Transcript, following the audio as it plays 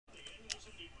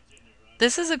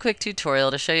This is a quick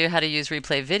tutorial to show you how to use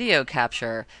Replay Video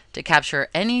Capture to capture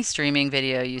any streaming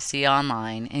video you see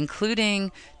online,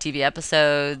 including TV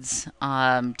episodes,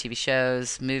 TV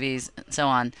shows, movies, and so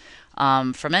on,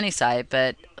 from any site.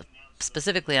 But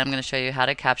specifically, I'm going to show you how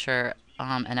to capture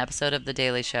an episode of The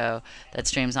Daily Show that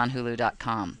streams on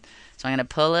Hulu.com. So I'm going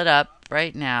to pull it up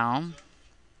right now.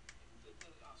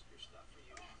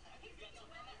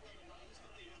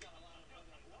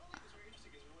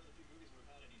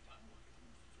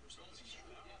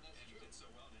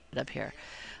 Up here.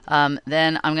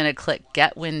 Then I'm going to click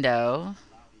Get Window,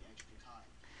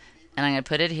 and I'm going to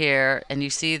put it here, and you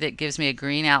see that gives me a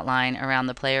green outline around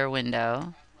the player window.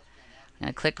 I'm going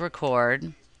to click Record,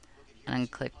 and I'm going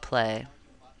to click Play.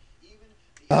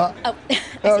 Oh,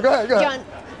 go ahead. John,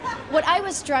 what I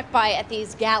was struck by at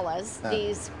these galas,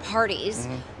 these parties,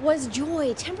 was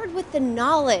joy tempered with the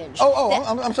knowledge.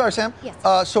 I'm sorry, Sam.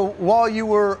 Yes. So while you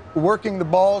were working the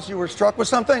balls, you were struck with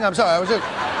something? I'm sorry, I was just...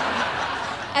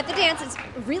 At the dances.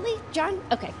 Really, John?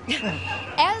 Okay.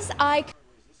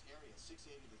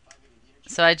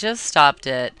 So I just stopped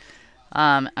it.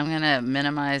 I'm going to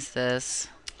minimize this.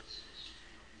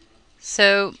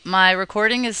 So my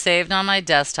recording is saved on my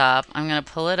desktop. I'm going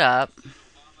to pull it up.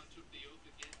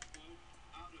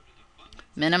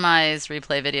 Minimize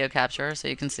Replay Video Capture so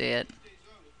you can see it.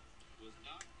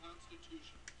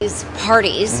 These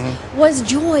parties was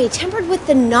joy tempered with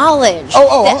the knowledge.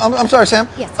 I'm sorry, Sam.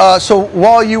 Yes. So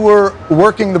while you were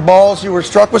working the balls, you were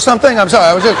struck with something? I'm sorry,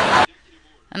 I was just...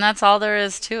 And that's all there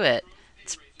is to it.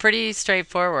 It's pretty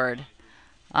straightforward.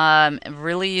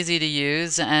 Really easy to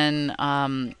use,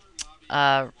 and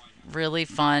really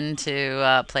fun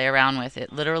to play around with.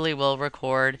 It literally will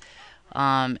record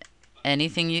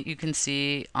anything you can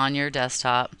see on your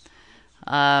desktop.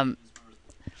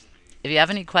 If you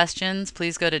have any questions,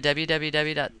 please go to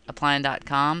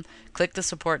www.applyin.com. Click the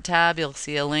support tab. You'll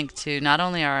see a link to not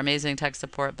only our amazing tech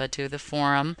support, but to the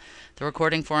forum. The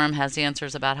recording forum has the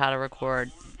answers about how to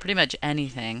record pretty much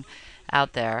anything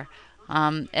out there.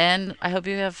 And I hope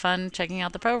you have fun checking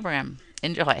out the program.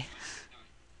 Enjoy.